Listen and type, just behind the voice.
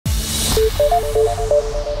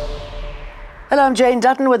Hello, I'm Jane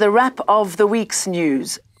Dutton with a wrap of the week's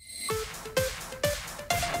news.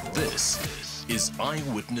 This is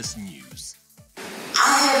Eyewitness News.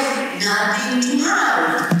 I have nothing to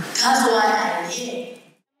hide. That's why I'm here.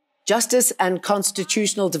 Justice and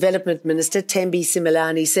Constitutional Development Minister Thembi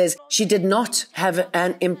Simelane says she did not have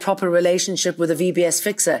an improper relationship with a VBS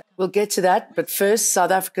fixer. We'll get to that, but first,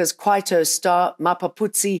 South Africa's Kwaito star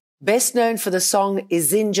Mapaputsi, best known for the song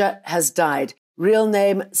Izinja, has died. Real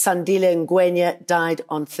name Sandile Ngwenya, died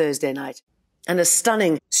on Thursday night. And a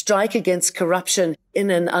stunning strike against corruption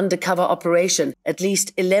in an undercover operation. At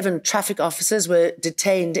least 11 traffic officers were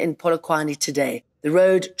detained in Polokwane today. The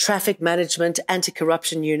Road Traffic Management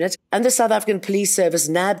Anti-Corruption Unit and the South African Police Service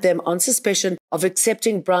nabbed them on suspicion of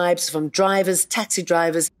accepting bribes from drivers, taxi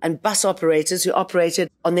drivers and bus operators who operated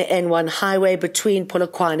on the N1 highway between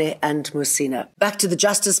Polokwane and Musina. Back to the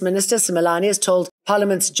Justice Minister, Simelane has told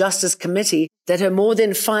Parliament's Justice Committee that her more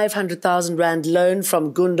than 500,000 rand loan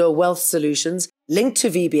from Gundo Wealth Solutions, linked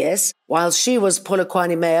to VBS, while she was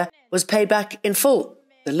Polokwane mayor, was paid back in full.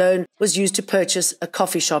 The loan was used to purchase a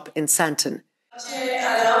coffee shop in Sandton.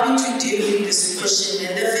 Allow me to deal with this question.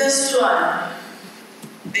 And the first one,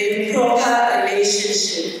 the improper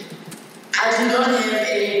relationship. I do not have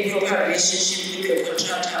any improper relationship with the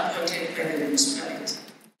contractor appointed by the municipality.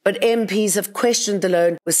 But MPs have questioned the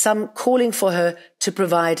loan, with some calling for her to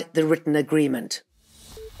provide the written agreement.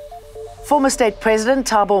 Former State President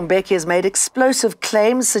Thabo Mbeki has made explosive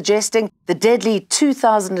claims suggesting the deadly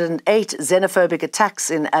 2008 xenophobic attacks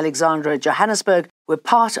in Alexandra, Johannesburg were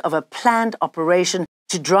part of a planned operation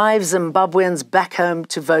to drive Zimbabweans back home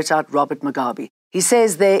to vote out Robert Mugabe. He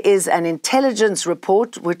says there is an intelligence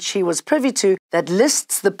report which he was privy to that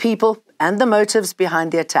lists the people and the motives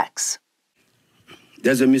behind the attacks.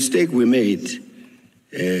 There's a mistake we made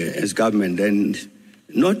as government, and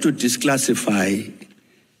not to disclassify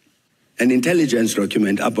an intelligence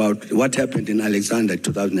document about what happened in Alexander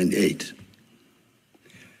 2008.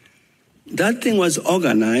 That thing was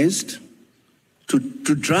organized to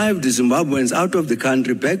drive the Zimbabweans out of the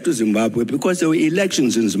country back to Zimbabwe because there were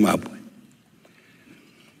elections in Zimbabwe.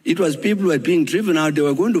 It was people who were being driven out. They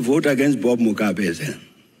were going to vote against Bob Mugabe.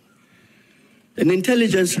 An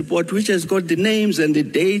intelligence report which has got the names and the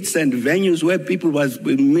dates and venues where people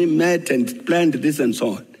met and planned this and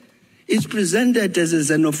so on. It's presented as a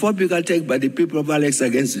xenophobic attack by the people of Alex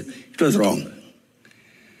against it. It was wrong.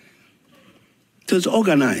 It was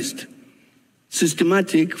organized,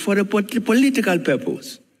 systematic for a political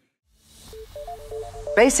purpose.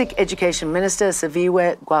 Basic Education Minister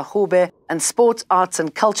Siviwe Gwahube and Sports, Arts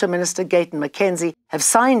and Culture Minister Gayton McKenzie have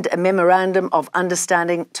signed a memorandum of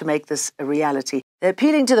understanding to make this a reality. They're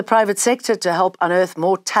appealing to the private sector to help unearth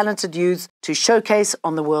more talented youth to showcase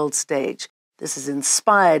on the world stage. This is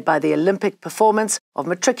inspired by the Olympic performance of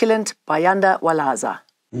matriculant Bayanda Walaza.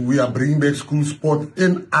 We are bringing back school sport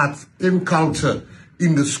in arts, in culture,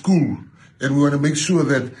 in the school. And we want to make sure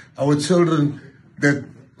that our children, that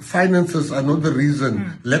finances are not the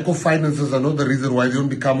reason, lack of finances are not the reason why they don't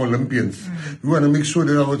become Olympians. We want to make sure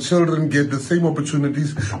that our children get the same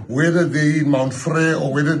opportunities, whether they're in Mount Frere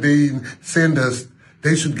or whether they're in Sandhurst,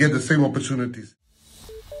 they should get the same opportunities.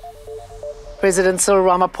 President Cyril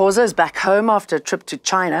Ramaphosa is back home after a trip to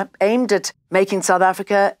China aimed at making South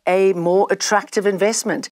Africa a more attractive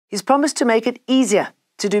investment. He's promised to make it easier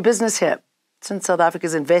to do business here. Since South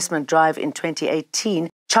Africa's investment drive in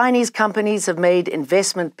 2018, Chinese companies have made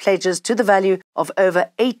investment pledges to the value of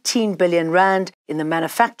over 18 billion rand in the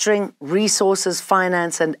manufacturing, resources,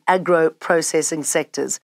 finance and agro-processing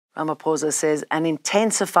sectors. Ramaphosa says an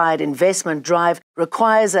intensified investment drive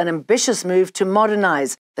requires an ambitious move to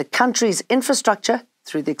modernize the country's infrastructure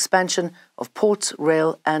through the expansion of ports,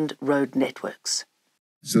 rail and road networks.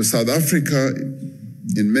 So South Africa,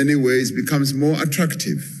 in many ways, becomes more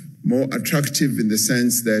attractive in the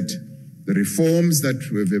sense that the reforms that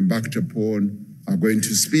we've embarked upon are going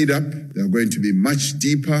to speed up, they're going to be much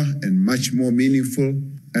deeper and much more meaningful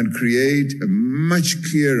and create a much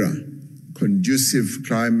clearer, conducive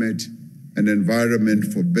climate and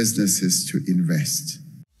environment for businesses to invest.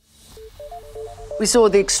 We saw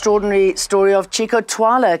the extraordinary story of Chico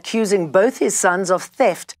Twala accusing both his sons of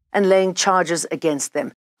theft and laying charges against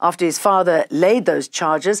them. After his father laid those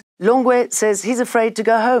charges, Lungwe says he's afraid to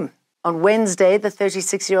go home. On Wednesday, the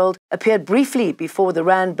 36-year-old appeared briefly before the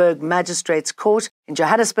Randburg Magistrates Court in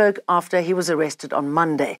Johannesburg after he was arrested on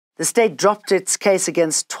Monday. The state dropped its case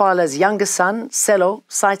against Twala's younger son, Sello,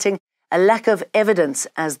 citing a lack of evidence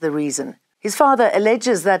as the reason. His father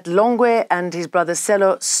alleges that Lungwe and his brother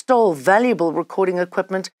Sello stole valuable recording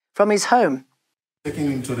equipment from his home.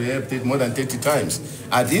 Taking him to rehab did more than 30 times.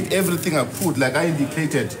 I did everything I could, like I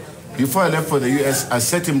indicated. Before I left for the US, I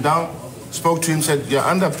sat him down, spoke to him, said, you're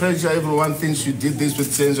under pressure, everyone thinks you did this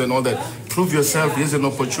with sense and all that. Prove yourself, here's an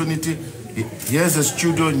opportunity. Here's a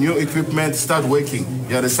studio, new equipment, start working.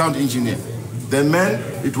 You're a sound engineer. The man,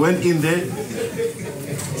 it went in there,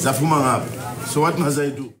 Zafumangab. So what must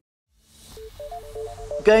I do?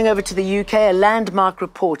 Going over to the UK, a landmark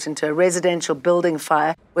report into a residential building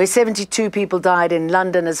fire where 72 people died in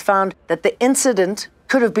London has found that the incident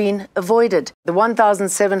could have been avoided. The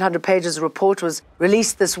 1,700 pages report was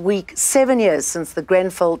released this week, 7 years since the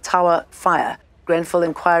Grenfell Tower fire. Grenfell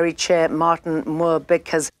Inquiry Chair Martin Moore-Bick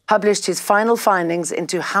has published his final findings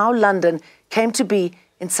into how London came to be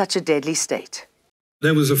in such a deadly state.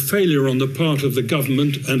 There was a failure on the part of the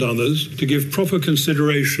government and others to give proper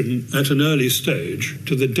consideration at an early stage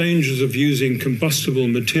to the dangers of using combustible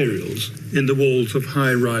materials in the walls of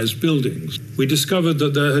high-rise buildings. We discovered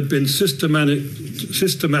that there had been systematic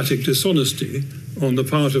dishonesty on the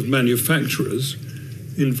part of manufacturers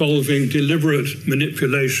involving deliberate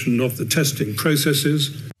manipulation of the testing processes.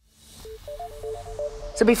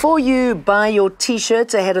 So before you buy your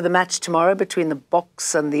T-shirts ahead of the match tomorrow between the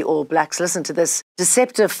Boks and the All Blacks, listen to this.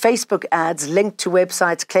 Deceptive Facebook ads linked to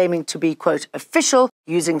websites claiming to be, quote, official,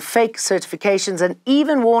 using fake certifications and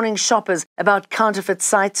even warning shoppers about counterfeit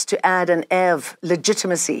sites to add an air of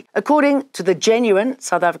legitimacy. According to the genuine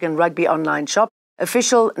South African rugby online shop,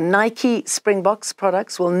 official Nike Springboks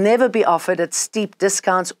products will never be offered at steep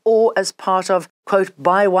discounts or as part of, quote,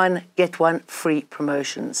 buy one, get one free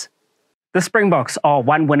promotions. The Springboks are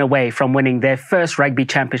one win away from winning their first rugby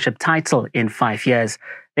championship title in 5 years.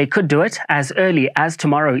 They could do it as early as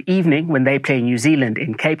tomorrow evening when they play New Zealand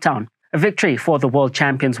in Cape Town. A victory for the world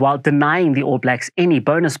champions while denying the All Blacks any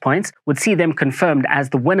bonus points would see them confirmed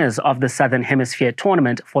as the winners of the Southern Hemisphere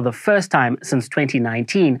tournament for the first time since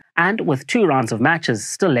 2019 and with 2 rounds of matches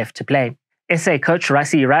still left to play. SA coach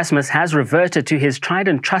Rassie Erasmus has reverted to his tried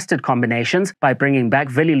and trusted combinations by bringing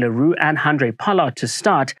back Willie Leroux and Handré Pollard to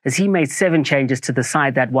start as he made 7 changes to the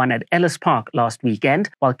side that won at Ellis Park last weekend,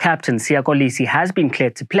 while captain Siya Kolisi has been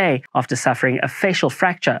cleared to play after suffering a facial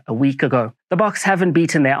fracture a week ago. The Boks haven't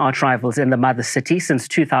beaten their arch-rivals in the mother city since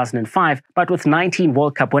 2005, but with 19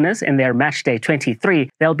 World Cup winners in their matchday 23,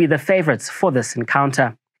 they'll be the favourites for this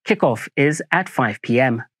encounter. Kickoff is at 5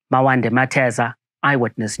 p.m. Mawande Mateza,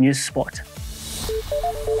 Eyewitness News Sport.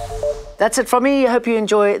 That's it from me. I hope you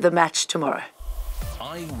enjoy the match tomorrow.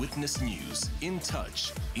 Eyewitness News, in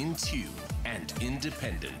touch, in tune, and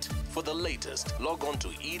independent. For the latest, log on to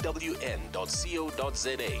ewn.co.za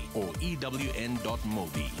or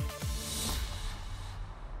ewn.mobi.